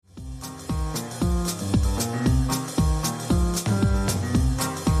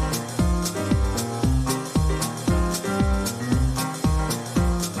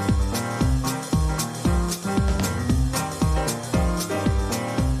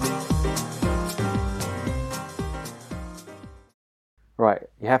Right,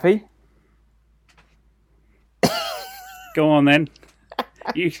 you happy? Go on then.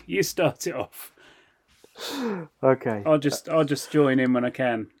 You start it off. Okay. I'll just join in when I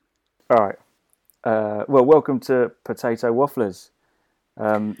can. All right. Well, welcome to Potato Wafflers.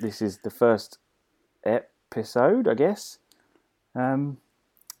 This is the first episode, I guess. I'm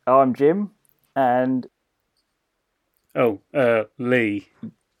Jim, and Lee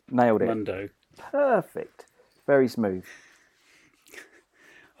nailed it. Mundo. Perfect. Very smooth.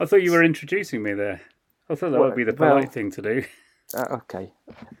 I thought you were introducing me there. I thought that would be the polite thing to do. Okay.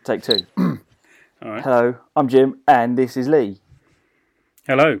 Take two. All right. Hello, I'm Jim, and this is Lee.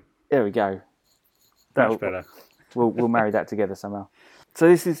 Hello. There we go. Much better. We'll marry that together somehow. So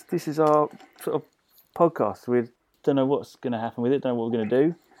this is our sort of podcast. We don't know what's going to happen with it. Don't know what we're going to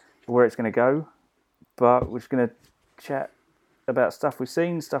do, or where it's going to go. But we're just going to chat about stuff we've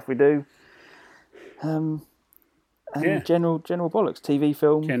seen, stuff we do, and general bollocks, TV,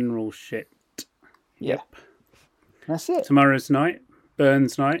 film, general shit. Yep. That's it. Tomorrow's night,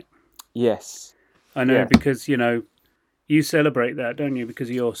 Burns night. Yes. I know because you celebrate that, don't you? Because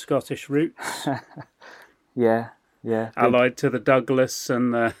of your Scottish roots. Yeah. Allied to the Douglas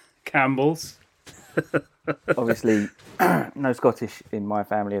and the Campbells. Obviously, no Scottish in my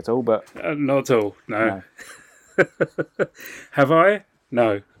family at all, but... not at all, no. Have I?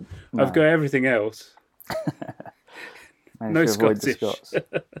 No. I've got everything else. No Scottish.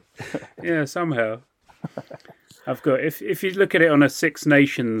 Yeah, somehow. I've got... If you look at it on a Six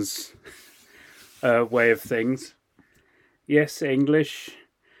Nations way of things, yes, English,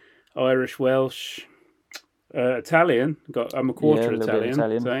 Irish, Welsh... Italian. I'm a quarter Italian,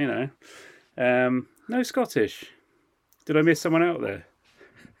 so you know. No Scottish. Did I miss someone out there?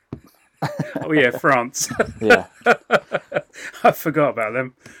 Oh yeah, France. Yeah. I forgot about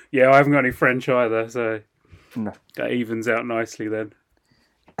them. Yeah, I haven't got any French either, so no. That evens out nicely then.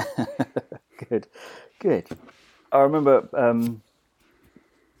 Good. I remember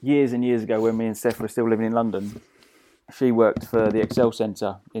years and years ago when me and Steph were still living in London, she worked for the Excel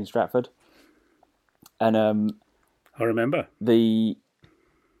Centre in Stratford. And I remember the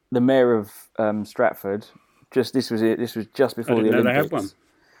mayor of Stratford. This was just before the Olympics. They had one.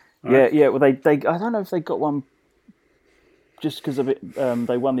 Right. Yeah. Well, they I don't know if they got one just because of it.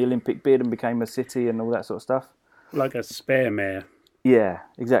 They won the Olympic bid and became a city and all that sort of stuff. Like a spare mayor. Yeah,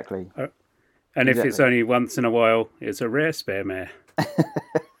 exactly. And if it's only once in a while, it's a rare spare mayor.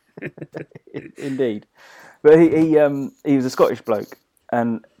 Indeed, but he was a Scottish bloke,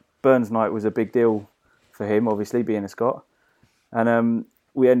 and Burns night was a big deal for him, obviously being a Scot, and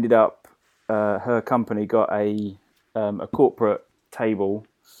we ended up. Her company got a corporate table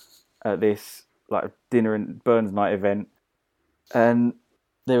at this like dinner and Burns night event, and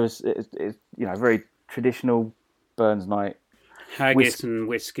there was very traditional Burns night, haggis and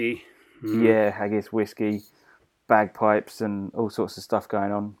whiskey. Yeah, haggis, whiskey, bagpipes, and all sorts of stuff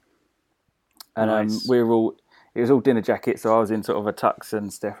going on. And nice. It was all dinner jackets, so I was in sort of a tux,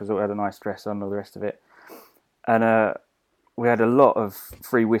 and Steph had a nice dress on, all the rest of it. And we had a lot of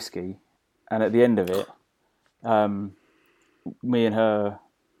free whiskey, and at the end of it, me and her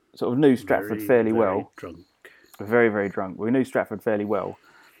sort of knew Stratford fairly well. Drunk. Very, very drunk. We knew Stratford fairly well,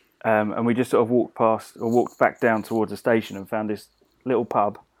 and we just sort of walked back down towards the station and found this little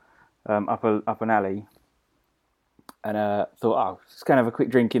pub up an alley, and thought, just going to have a quick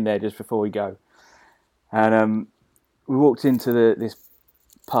drink in there just before we go. And we walked into this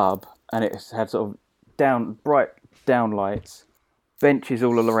pub, and it had sort of bright down lights, benches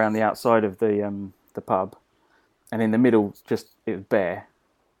all around the outside of the pub, and in the middle it was bare.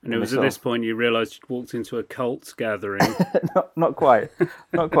 And it was at this point you realised you'd walked into a cult gathering. not quite,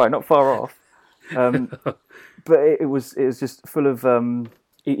 not far off. But it was just full of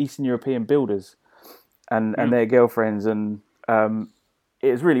Eastern European builders and their girlfriends, and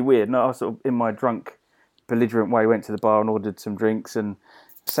it was really weird. And I was sort of in my drunk, belligerent way went to the bar and ordered some drinks and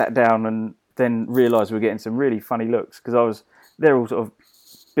sat down, and then realised we were getting some really funny looks because they're all sort of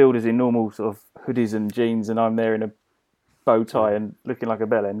builders in normal sort of hoodies and jeans, and I'm there in a bow tie and looking like a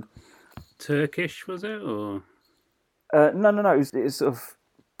bellend. Turkish, was it? Or no. It was sort of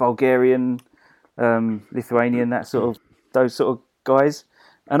Bulgarian, Lithuanian, those sort of guys.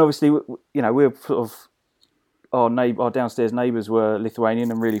 And obviously, we were sort of our downstairs neighbours were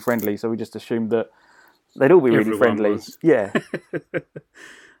Lithuanian and really friendly, so we just assumed that they'd all be really friendly. Was. Yeah.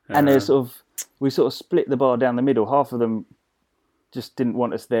 And we sort of split the bar down the middle. Half of them just didn't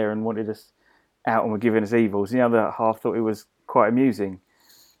want us there and wanted us out and were giving us evils. The other half thought it was quite amusing.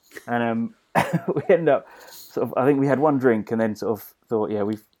 And we ended up I think we had one drink and then sort of thought,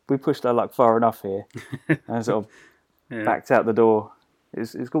 we pushed our luck far enough here, and sort of backed out the door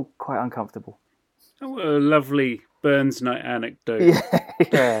It's all quite uncomfortable. Oh, what a lovely Burns night anecdote.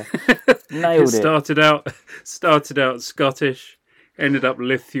 Yeah. Nailed it. Started out Scottish, ended up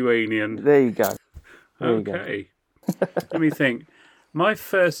Lithuanian. There you go. Okay. Let me think. My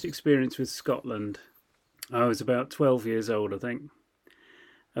first experience with Scotland, I was about 12 years old, I think.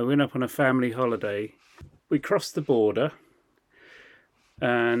 I went up on a family holiday. We crossed the border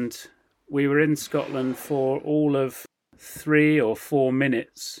and we were in Scotland for all of 3 or 4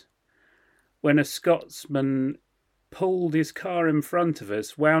 minutes when a Scotsman pulled his car in front of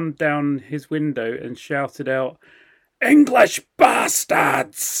us, wound down his window and shouted out, "English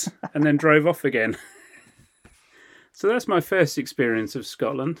bastards!" and then drove off again. So that's my first experience of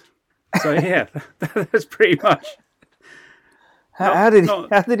Scotland. So yeah, that's pretty much. How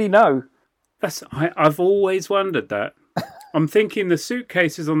did he know? I've always wondered that. I'm thinking the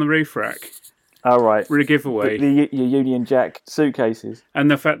suitcases on the roof rack Right. were a giveaway. Your Union Jack suitcases.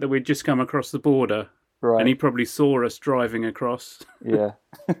 And the fact that we'd just come across the border. Right. And he probably saw us driving across. Yeah.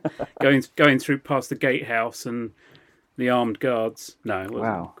 going through past the gatehouse and the armed guards. No, it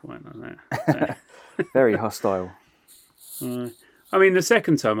wasn't quite like that. No. Very hostile. I mean, the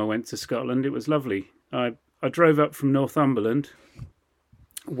second time I went to Scotland, it was lovely. I drove up from Northumberland,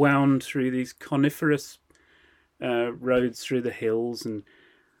 wound through these coniferous roads through the hills and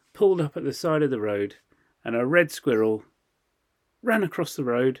pulled up at the side of the road, and a red squirrel ran across the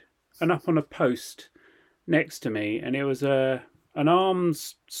road and up on a post next to me, and it was an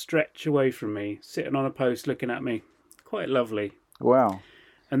arm's stretch away from me, sitting on a post looking at me. Quite lovely. Wow.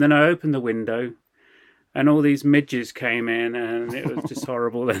 And then I opened the window and all these midges came in and it was just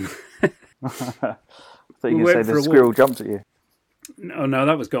horrible then. I thought you were going to say the squirrel jumped at you. No,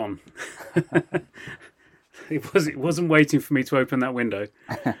 that was gone. It wasn't waiting for me to open that window.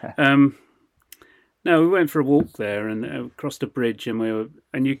 No, we went for a walk there and crossed a bridge,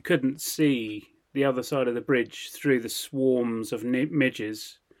 and you couldn't see the other side of the bridge through the swarms of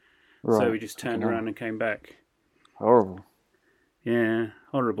midges. Right. So we just turned around and came back. Horrible. Yeah,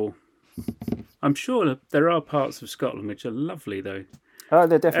 horrible. I'm sure that there are parts of Scotland which are lovely, though. Oh,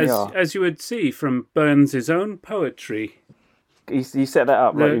 there definitely are. As you would see from Burns' own poetry. You set that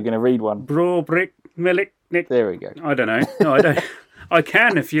up like you're going to read one. Bro, brick, milk, nick. There we go. I don't know. No, I don't. I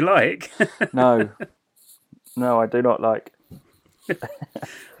can if you like. No, I do not like.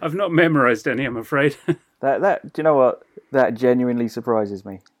 I've not memorised any, I'm afraid. That do you know what? That genuinely surprises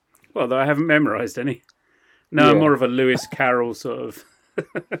me. Well, though I haven't memorised any. No, yeah. I'm more of a Lewis Carroll sort of.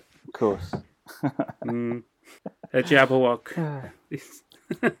 Of course. A Jabberwock.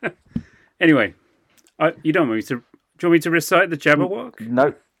 Anyway, you don't want me to. Do you want me to recite the Jabberwock?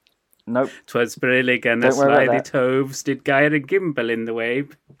 Nope. 'Twas brillig and the slithy toves did gyre and gimble in the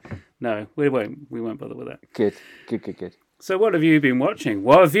wave. No, we won't bother with that. Good. So what have you been watching?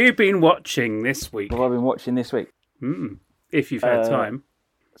 What have you been watching this week? What have I been watching this week? If you've had time.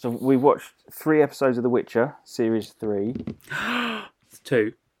 So we watched 3 episodes of The Witcher, Series 3.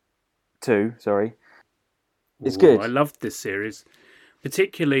 2. 2, sorry. It's good. I loved this series.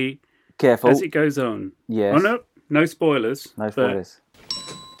 Particularly careful as it goes on. Yes. Oh, no spoilers. No spoilers.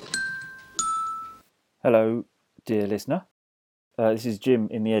 Hello, dear listener. This is Jim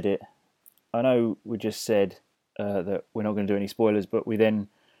in the edit. I know we just said that we're not going to do any spoilers, but we then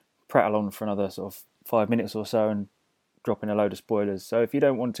prattle on for another sort of 5 minutes or so and drop in a load of spoilers. So if you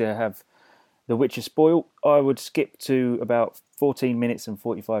don't want to have The Witcher spoiled, I would skip to about 14 minutes and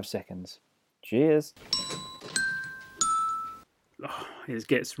 45 seconds. Cheers. Oh, it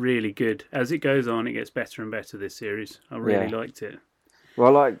gets really good. As it goes on, it gets better and better, this series. I really liked it.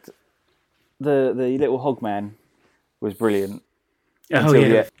 Well, I liked the little hogman was brilliant. Oh,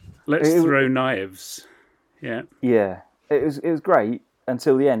 yeah. Let's throw knives. Yeah. Yeah. It was great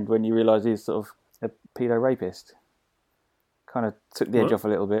until the end when you realise he's sort of a pedo rapist. Kind of took the edge off a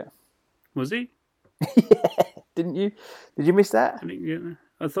little bit. Was he? Yeah. Didn't you? Did you miss that?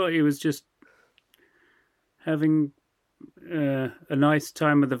 I thought he was just having a nice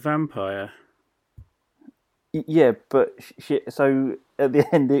time with a vampire. Yeah, but so at the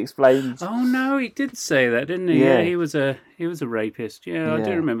end he explains. Oh no, he did say that, didn't he? Yeah, he was a rapist. Yeah, I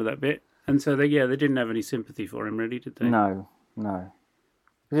do remember that bit. And so they didn't have any sympathy for him, really, did they? No.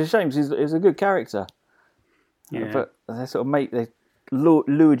 It's a shame because he's a good character. Yeah. But they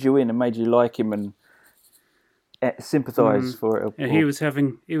lured you in and made you like him and sympathise for it. Yeah,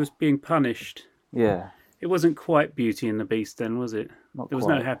 he was being punished. Yeah. It wasn't quite Beauty and the Beast then, was it? There was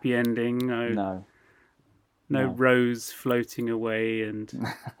no happy ending. No Rose floating away and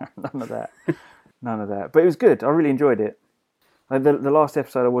None of that. But it was good. I really enjoyed it. The last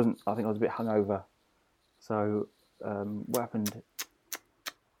episode I think I was a bit hungover. So what happened?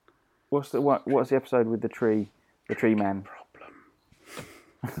 What's the episode with the tree man?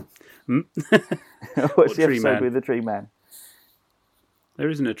 What's the tree episode man? with the tree man? There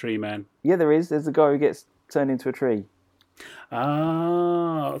isn't a tree man. Yeah, there is. There's a guy who gets turned into a tree.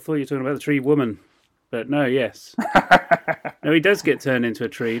 Ah, I thought you were talking about the tree woman. But no, yes. No, he does get turned into a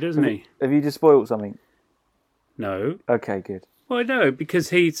tree, doesn't he? Have you just spoiled something? No. Okay, good. Well, no,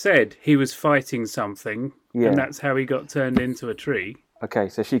 because he said he was fighting something, and that's how he got turned into a tree. Okay,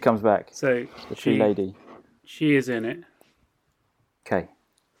 so she comes back. So The tree lady. She is in it. Okay.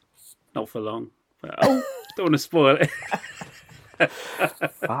 Not for long. But, don't want to spoil it.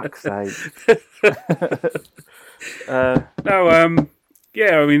 Fuck's sake.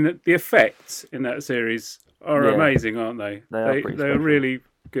 Yeah, I mean, the effects in that series are amazing, aren't they? They are pretty They're special. really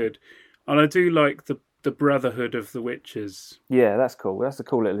good. And I do like the Brotherhood of the Witches. Yeah, that's cool. That's a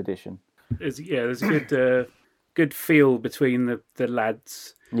cool little addition. There's a good feel between the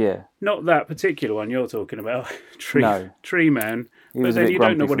lads. Yeah. Not that particular one you're talking about, Tree Man. He But was a then bit you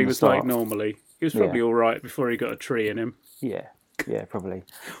don't know grumpy what he from the was like start. normally. He was probably all right before he got a tree in him. Yeah. Yeah, probably.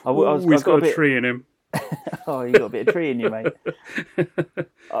 He's got a tree in him. Oh, you got a bit of tree in you, mate.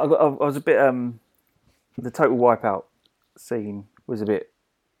 I was a bit. The total wipeout scene was a bit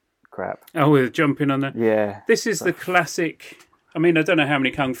crap. Oh, we're jumping on that. Yeah. This is the classic. I mean, I don't know how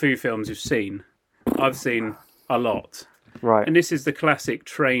many kung fu films you've seen. I've seen a lot. Right. And this is the classic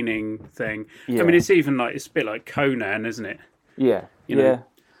training thing. Yeah. I mean, it's a bit like Conan, isn't it? Yeah. You know,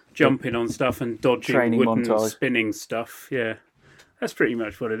 jumping on stuff and dodging Training wooden montage. spinning stuff. Yeah. That's pretty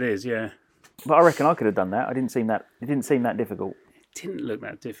much what it is, yeah. But I reckon I could have done that. It didn't seem that difficult. It didn't look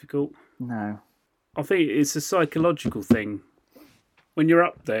that difficult. No. I think it's a psychological thing. When you're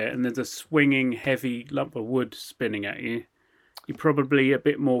up there and there's a swinging heavy lump of wood spinning at you, you're probably a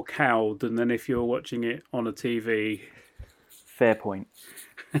bit more cowed than if you're watching it on a TV. Fair point.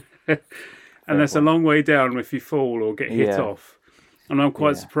 And that's a long way down if you fall or get hit off. And I'm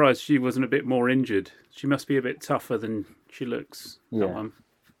quite surprised she wasn't a bit more injured. She must be a bit tougher than she looks. Yeah.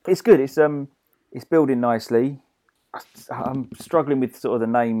 It's good. It's building nicely. I'm struggling with sort of the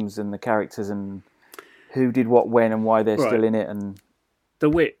names and the characters and who did what when and why they're still in it. And The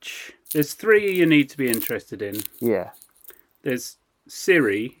Witch. There's 3 you need to be interested in. yeah. There's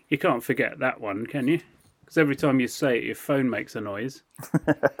Siri. You can't forget that one, can you? Because every time you say it, your phone makes a noise.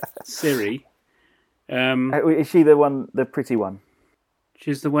 Siri. Is she the pretty one?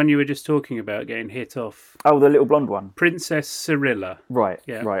 She's the one you were just talking about getting hit off. Oh, the little blonde one. Princess Cyrilla. Right.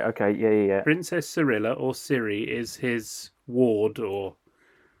 Yeah. Right. Okay. Yeah. Princess Cyrilla, or Siri, is his ward, or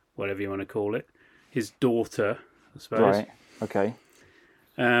whatever you want to call it. His daughter, I suppose. Right. Okay.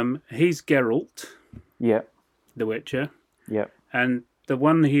 He's Geralt, Yep. the Witcher. Yep. And the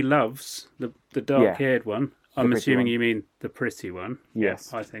one he loves, the dark-haired one, I'm assuming one. you mean the pretty one.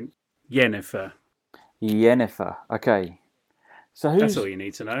 Yes. Yeah, I think. Yennefer. Yennefer. Okay. So That's all you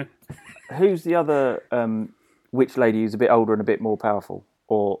need to know. who's the other witch lady who's a bit older and a bit more powerful,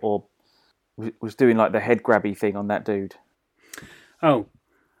 or was doing like the head grabby thing on that dude? Oh,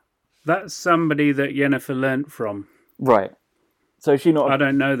 that's somebody that Yennefer learnt from. Right. So is she not? I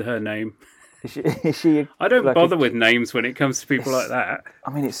don't know her name. Is she I don't bother with names when it comes to people like that. I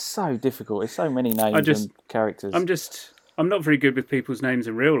mean, it's so difficult. It's so many names and characters. I'm not very good with people's names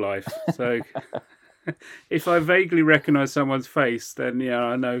in real life. So if I vaguely recognise someone's face, then yeah,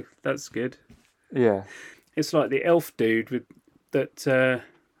 I know that's good. Yeah. It's like the elf dude with that.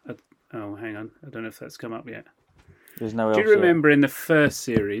 Oh, hang on, I don't know if that's come up yet. There's no. Do you remember in the first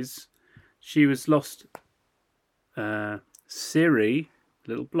series, she was lost? Siri,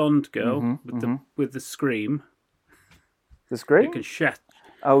 little blonde girl with the scream. The scream? It can shatter.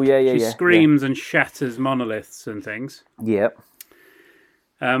 Oh yeah. She screams and shatters monoliths and things. Yep.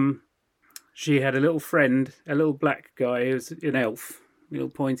 She had a little friend, a little black guy who was an elf, little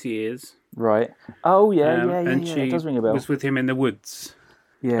pointy ears. Right. Oh yeah. And yeah. she It does ring a bell. was with him in the woods.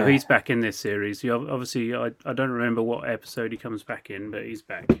 Yeah. Oh, he's back in this series. Obviously, I don't remember what episode he comes back in, but he's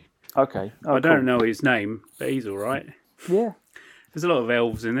back. Okay. Oh, I don't know his name, but he's all right. Yeah. There's a lot of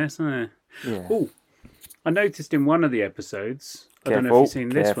elves in this, isn't there? Yeah. Oh, I noticed in one of the episodes. I don't know if you've seen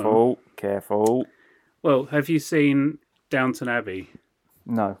this one. Careful. Well, have you seen Downton Abbey?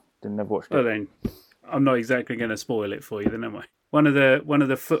 No, didn't have watched it. Well, then I'm not exactly going to spoil it for you, then, am I? One of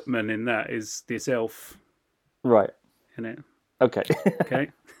the footmen in that is this elf. Right. In it. Okay.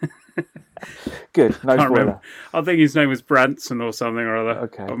 Okay. Good. No Can't spoiler. remember. I think his name was Branson or something or other.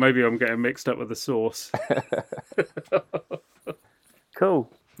 Okay. Or maybe I'm getting mixed up with the source.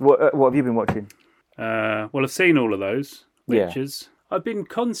 Cool. What have you been watching? Well, I've seen all of those Yeah. Witches. I've been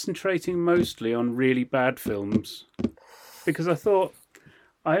concentrating mostly on really bad films because I thought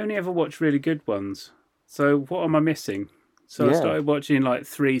I only ever watch really good ones. So what am I missing? So I Yeah. started watching like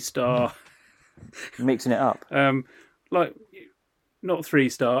 3-star, Mixing it up. like not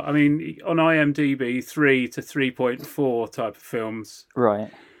 3-star. I mean, on IMDb, 3 to 3.4 type of films,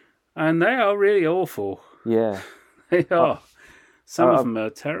 Right. and they are really awful. Yeah. They are. Some I, of them are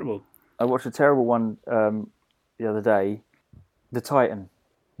terrible. I watched a terrible one the other day. The Titan.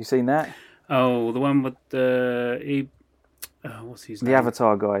 You seen that? Oh, the one with what's his name? The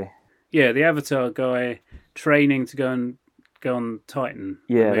Avatar guy. Yeah, the Avatar guy training to go on Titan.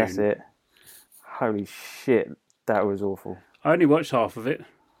 Yeah, that's it. Holy shit, that was awful. I only watched half of it.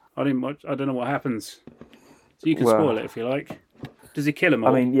 I didn't watch. I don't know what happens. So you can spoil it if you like. Does he kill them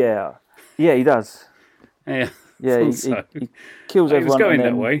all? I mean, yeah, he does. Yeah, Yeah, he kills It everyone. was going and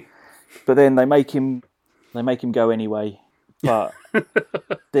then, that way. but then they make him go anyway. But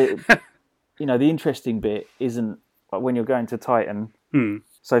the interesting bit isn't like when you're going to Titan.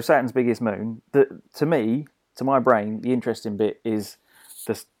 So Saturn's biggest moon. To my brain, the interesting bit is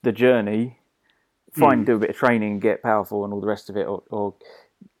the journey. Fine, do a bit of training, get powerful, and all the rest of it, or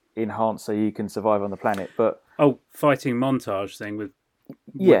enhance so you can survive on the planet. But fighting montage thing with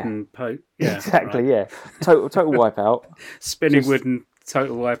wooden yeah, exactly, right. Yeah, total wipeout, spinning wooden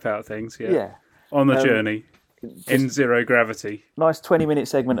total wipeout things. Yeah, on the journey in zero gravity. Nice 20-minute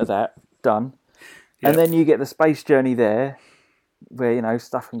segment of that done, and then you get the space journey there, where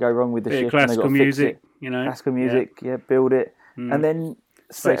stuff can go wrong with the ship. Classical and music, classical music, build it, and then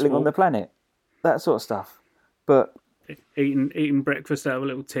settling on the planet. That sort of stuff, but eating breakfast out of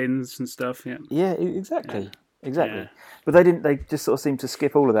little tins and stuff. Yeah, exactly. Yeah. But they didn't. They just sort of seemed to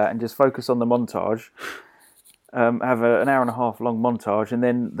skip all of that and just focus on the montage. Have an hour and a half long montage, and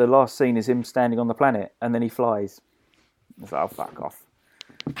then the last scene is him standing on the planet, and then he flies. It's like, oh, fuck off.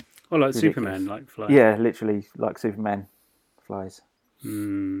 Well, like ridiculous. Superman, like flying. Yeah, literally, like Superman flies.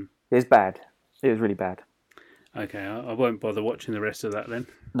 It was bad. It was really bad. Okay, I won't bother watching the rest of that then.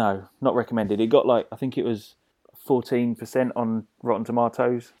 No, not recommended. It got I think it was 14% on Rotten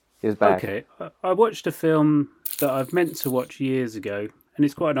Tomatoes. It was bad. Okay, I watched a film that I've meant to watch years ago, and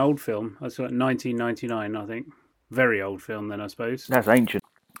it's quite an old film. It's like 1999, I think. Very old film then, I suppose. That's ancient.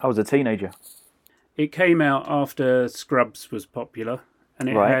 I was a teenager. It came out after Scrubs was popular, and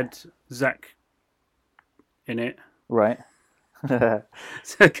it had Zach in it. Right. I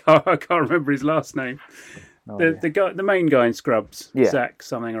can't remember his last name. The main guy in Scrubs, Zach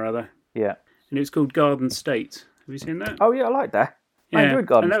something or other. Yeah. And it's called Garden State. Have you seen that? Oh yeah, I like that. I enjoyed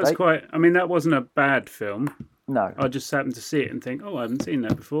Garden State. And that was quite. I mean, that wasn't a bad film. No. I just happened to see it and think, I haven't seen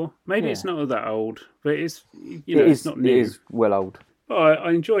that before. Maybe it's not that old, but it's it's not new. It is well old. But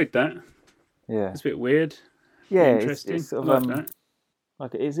I enjoyed that. Yeah. It's a bit weird. Yeah, interesting. It's sort of, that.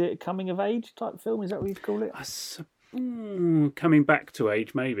 Like, is it a coming of age type film? Is that what you'd call it? Coming back to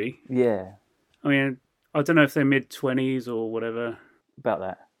age, maybe. Yeah. I mean, I don't know if they're mid-20s or whatever. About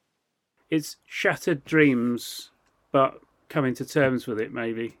that. It's shattered dreams, but coming to terms with it,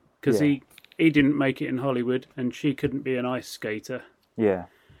 maybe. Because he didn't make it in Hollywood, and she couldn't be an ice skater. Yeah.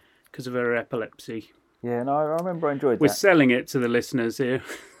 Because of her epilepsy. Yeah, no, I remember I enjoyed that. We're selling it to the listeners here.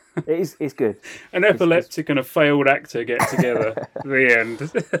 It's good. An epileptic and a failed actor get together at the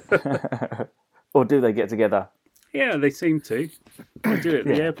end. Or do they get together? Yeah, they seem to. They do it at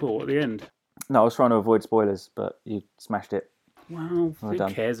the airport at the end. No, I was trying to avoid spoilers, but you smashed it. Well, who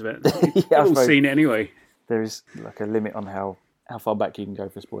cares about that? You've all seen it anyway. There is like a limit on how far back you can go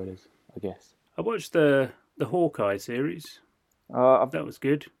for spoilers, I guess. I watched the Hawkeye series. That was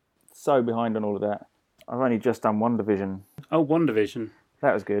good. So behind on all of that. I've only just done WandaVision. Oh, WandaVision.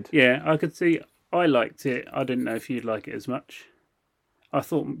 That was good. Yeah, I could see. I liked it. I didn't know if you'd like it as much. I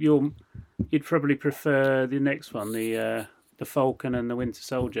thought you'd probably prefer the next one, the Falcon and the Winter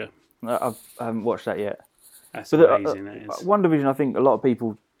Soldier. I haven't watched that yet. That's amazing. That is. WandaVision, I think a lot of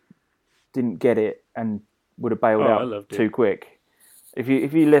people didn't get it and would have bailed out too quick. If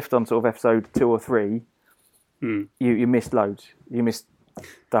you left on sort of episode 2 or 3, you missed loads. You missed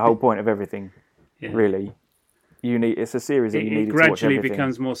the whole point of everything. Yeah. Really. It's a series that you need to watch everything. It gradually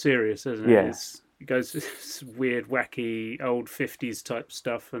becomes more serious, doesn't it? Yeah. It goes weird, wacky, old 50s type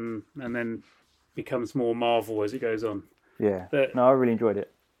stuff, and then becomes more Marvel as it goes on. Yeah. But no, I really enjoyed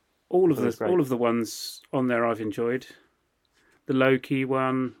it. All of the ones on there I've enjoyed. The Loki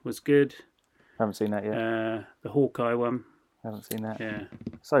one was good. Haven't seen that yet. The Hawkeye one. Haven't seen that. Yeah.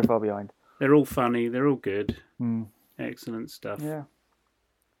 So far behind. They're all funny. They're all good. Excellent stuff. Yeah.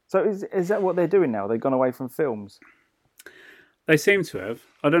 So is that what they're doing now? They've gone away from films? They seem to have.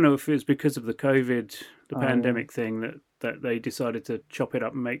 I don't know if it's because of the COVID, the pandemic thing that they decided to chop it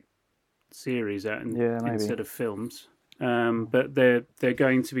up and make series out instead of films. But they're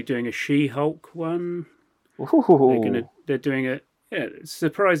going to be doing a She-Hulk one. Ooh. They're doing a it's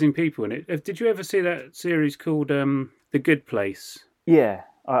surprising people in it. Did you ever see that series called The Good Place? Yeah,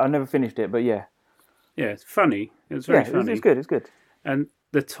 I never finished it, but yeah. Yeah, it's funny. It was very funny. It's good. It's good. And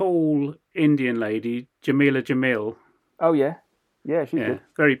the tall Indian lady, Jamila Jamil. Oh yeah, she's good.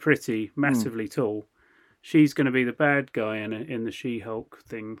 Very pretty, massively tall. She's going to be the bad guy in the She-Hulk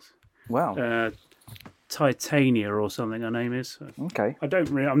things. Wow. Titania or something her name is. Okay.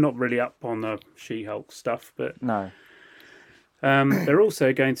 I'm not really up on the She-Hulk stuff, but No. they're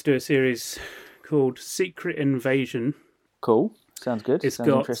also going to do a series called Secret Invasion. Cool. Sounds good. It's Sounds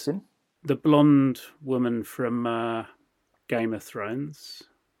got interesting. the blonde woman from Game of Thrones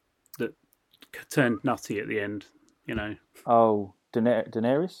that turned nutty at the end, you know. Oh,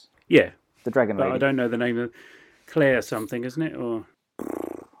 Daenerys? Yeah. The dragon But lady. I don't know the name of Claire something, isn't it? Or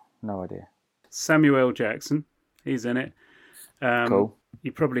No idea. Samuel L. Jackson. He's in it. Cool.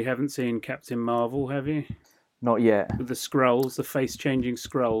 You probably haven't seen Captain Marvel, have you? Not yet. With the scrolls, the face-changing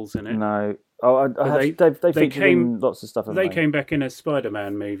scrolls in it. No. Oh, they featured in lots of stuff. They came back in a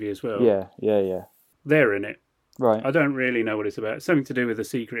Spider-Man movie as well. Yeah. They're in it. Right. I don't really know what it's about. It's something to do with the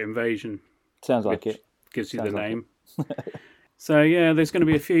Secret Invasion. Sounds like it. Gives you Sounds the like name. So, yeah, there's going to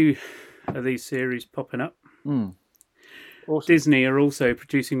be a few of these series popping up. Awesome. Disney are also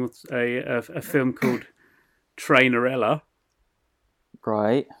producing a film called Trainerella.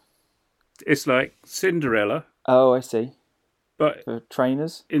 Right. It's like Cinderella. Oh, I see. But for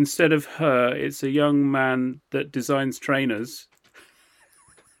trainers, instead of her, it's a young man that designs trainers.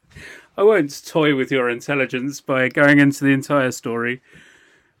 I won't toy with your intelligence by going into the entire story,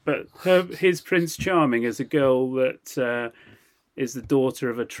 but his Prince Charming is a girl that is the daughter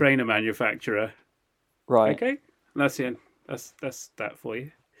of a trainer manufacturer. Right. Okay, that's it. That's that for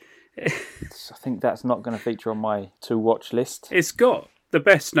you. I think that's not going to feature on my to-watch list. It's got the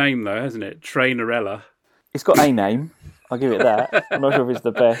best name though, hasn't it? Trainerella. It's got a name. I'll give it that. I'm not sure if it's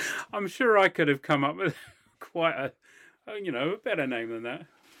the best. I'm sure I could have come up with quite a better name than that.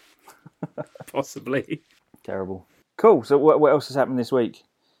 Possibly. Terrible. Cool. So what else has happened this week?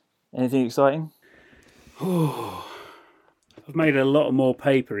 Anything exciting? I've made a lot of more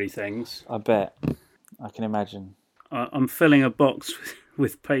papery things. I bet. I can imagine. I'm filling a box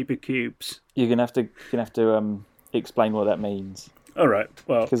with paper cubes. You're gonna have to explain what that means. All right.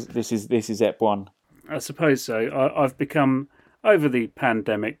 Well, because this is Ep 1. I suppose so. I've become, over the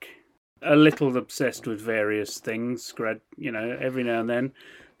pandemic, a little obsessed with various things. Every now and then.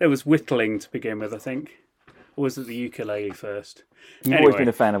 There was whittling to begin with, I think. Or was it the ukulele first? You've always been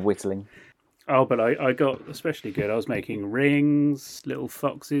a fan of whittling. Oh, but I got especially good. I was making rings, little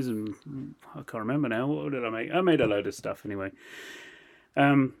foxes, and I can't remember now. What did I make? I made a load of stuff anyway.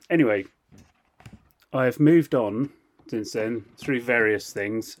 Anyway, I've moved on since then through various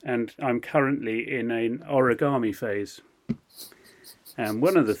things, and I'm currently in an origami phase. And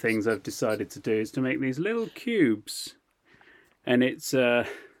one of the things I've decided to do is to make these little cubes, and it's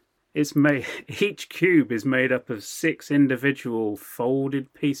made. Each cube is made up of 6 individual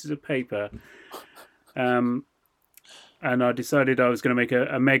folded pieces of paper, and I decided I was going to make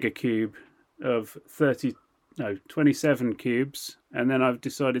a mega cube of 27 cubes, and then I've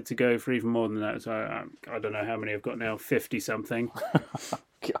decided to go for even more than that. So I don't know how many I've got now, 50 something.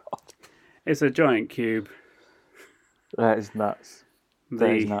 God, it's a giant cube. That is nuts. That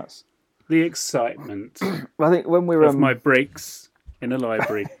is nuts. The excitement. Well, I think when we're of my breaks in a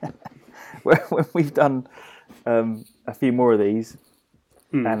library. When we've done a few more of these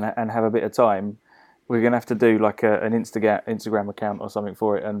and have a bit of time, we're going to have to do like an Instagram account or something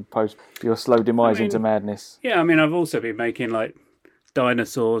for it and post your slow demise into madness. Yeah, I've also been making like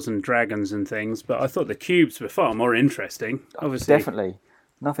dinosaurs and dragons and things, but I thought the cubes were far more interesting. Obviously, definitely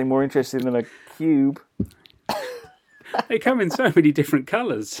nothing more interesting than a cube. They come in so many different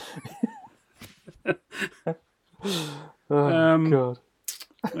colours. God.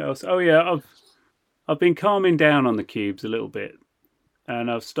 What else? Oh yeah, I've been calming down on the cubes a little bit,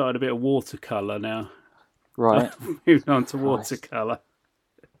 and I've started a bit of watercolour now. Right. I've moved on to watercolour.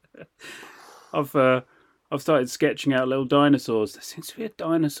 I've started sketching out little dinosaurs. There seems to be a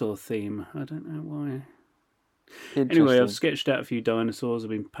dinosaur theme. I don't know why. Anyway, I've sketched out a few dinosaurs. I've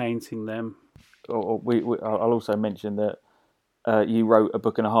been painting them. I'll also mention that you wrote a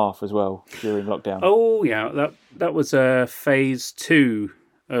book and a half as well during lockdown. Oh yeah, that was phase 2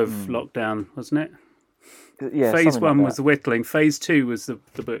 of lockdown, wasn't it? Yeah. Phase 1 like was the whittling. Phase 2 was the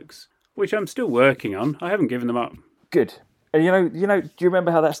books, which I'm still working on. I haven't given them up. Good. And you know, do you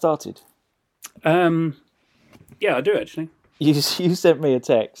remember how that started? Yeah, I do actually. You sent me a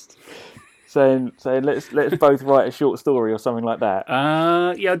text saying let's both write a short story or something like that.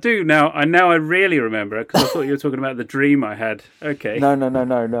 Yeah, I do now. I really remember it because I thought you were talking about the dream I had. Okay.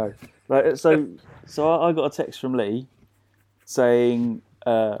 No. Like, so I got a text from Lee saying,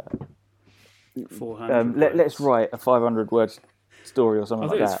 400 let's write a 500-word story or something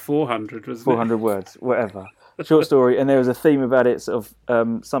I like think that. it's 400, wasn't 400 words, whatever. Short story, and there was a theme about it. Sort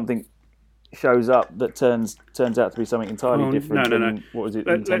of something shows up that turns out to be something entirely different than what was it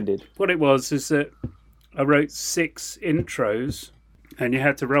intended. What it was is that I wrote 6 intros, and you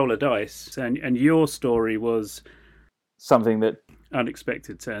had to roll a dice, and your story was Something that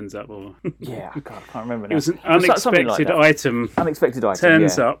unexpected turns up, or I can't remember now. it was an unexpected item. Unexpected item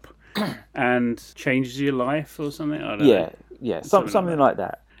turns up and changes your life or something. I don't know. Yeah, something like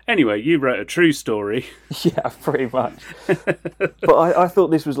that. Anyway, you wrote a true story. Yeah, pretty much. But I thought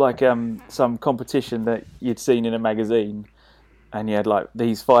this was like some competition that you'd seen in a magazine, and you had like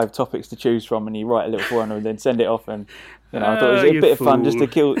these 5 topics to choose from, and you write a little 400 and then send it off. And I thought it was a bit of fun just to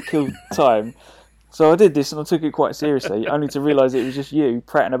kill time. So I did this, and I took it quite seriously, only to realise it was just you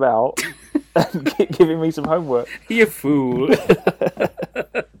prattling about and giving me some homework. You fool.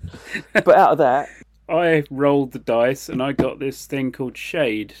 But out of that, I rolled the dice and I got this thing called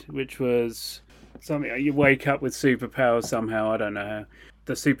Shade, which was something you wake up with superpowers somehow. I don't know how.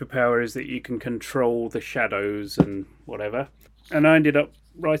 The superpower is that you can control the shadows and whatever. And I ended up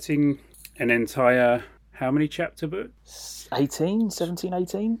writing an entire, how many chapter book? 17,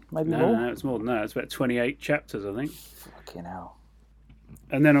 18, maybe more? No, it's more than that. It's about 28 chapters, I think. Fucking hell.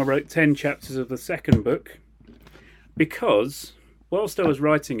 And then I wrote 10 chapters of the second book because whilst I was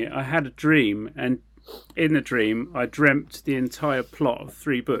writing it, I had a dream, and in the dream, I dreamt the entire plot of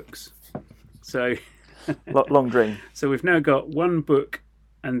 3 books. So, long dream. So we've now got 1 book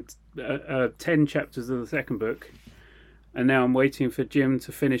and 10 chapters of the second book, and now I'm waiting for Jim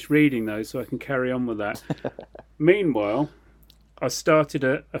to finish reading those so I can carry on with that. Meanwhile, I started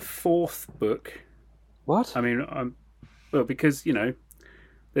a 4th book. What? I mean, because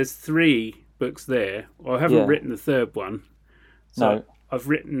there's 3 books there. Well, I haven't written the 3rd one. So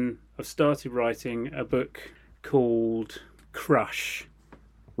No. I've started writing a book called Crush.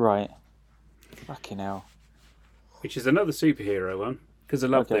 Right. Fucking hell. Which is another superhero one, because I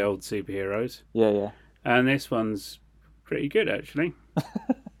love the old superheroes. Yeah. And this one's pretty good, actually.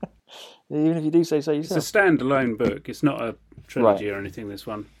 Even if you do say so yourself. It's a standalone book. It's not a trilogy or anything, this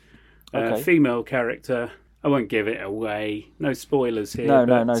one. Female character. I won't give it away. No spoilers here.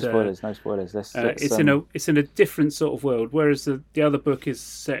 No spoilers. No spoilers. It's in a different sort of world, whereas the other book is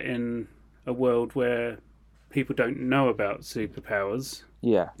set in a world where people don't know about superpowers.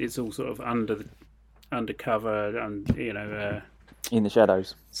 Yeah. It's all sort of undercover and in the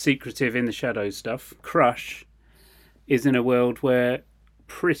shadows. Secretive in the shadows stuff. Crush is in a world where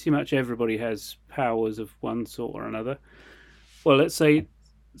pretty much everybody has powers of one sort or another. Well, let's say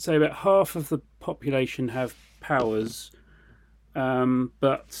about half of the population have powers,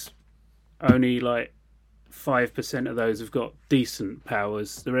 but only like 5% of those have got decent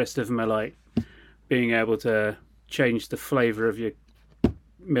powers. The rest of them are like being able to change the flavour of your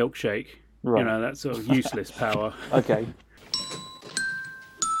milkshake. Right. That sort of useless power. Okay.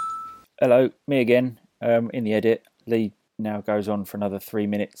 Hello, me again. In the edit, Lee now goes on for another 3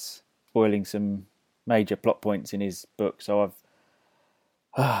 minutes, spoiling some major plot points in his book. So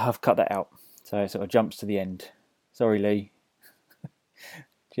I've cut that out. So it sort of jumps to the end. Sorry, Lee.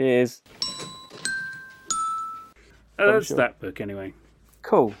 Cheers. That's that book anyway.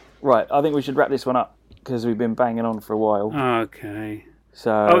 Cool. Right, I think we should wrap this one up because we've been banging on for a while. Okay.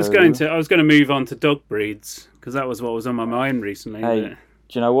 So I was going to move on to dog breeds because that was what was on my mind recently. Hey, do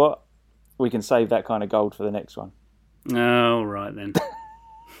you know what? We can save that kind of gold for the next one. Oh, right then.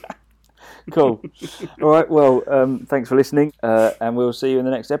 Cool. All right. Well, thanks for listening, and we'll see you in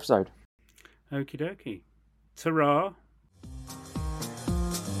the next episode. Okie dokie. Ta-ra.